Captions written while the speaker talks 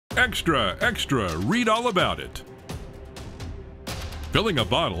Extra, extra, read all about it. Filling a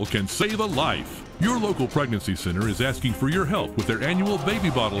bottle can save a life. Your local pregnancy center is asking for your help with their annual baby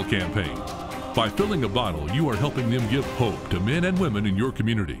bottle campaign. By filling a bottle, you are helping them give hope to men and women in your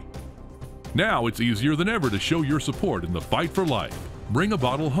community. Now it's easier than ever to show your support in the fight for life. Bring a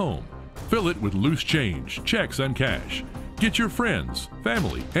bottle home. Fill it with loose change, checks, and cash. Get your friends,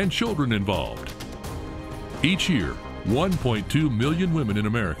 family, and children involved. Each year, 1.2 million women in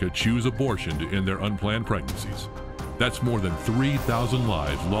America choose abortion to end their unplanned pregnancies. That's more than 3,000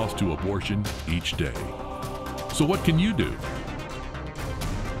 lives lost to abortion each day. So what can you do?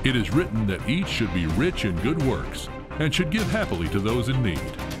 It is written that each should be rich in good works and should give happily to those in need.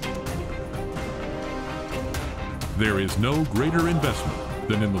 There is no greater investment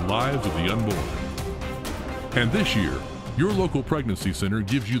than in the lives of the unborn. And this year, your local pregnancy center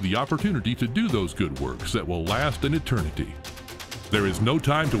gives you the opportunity to do those good works that will last an eternity. There is no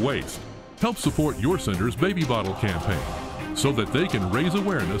time to waste. Help support your center's baby bottle campaign so that they can raise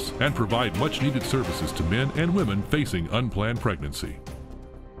awareness and provide much-needed services to men and women facing unplanned pregnancy.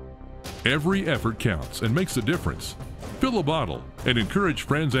 Every effort counts and makes a difference. Fill a bottle and encourage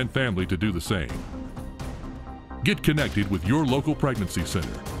friends and family to do the same. Get connected with your local pregnancy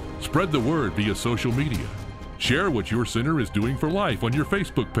center. Spread the word via social media. Share what your center is doing for life on your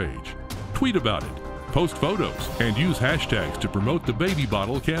Facebook page. Tweet about it, post photos, and use hashtags to promote the baby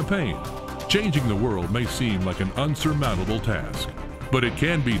bottle campaign. Changing the world may seem like an unsurmountable task, but it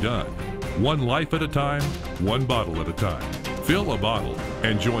can be done. One life at a time, one bottle at a time. Fill a bottle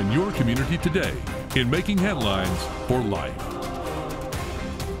and join your community today in making headlines for life.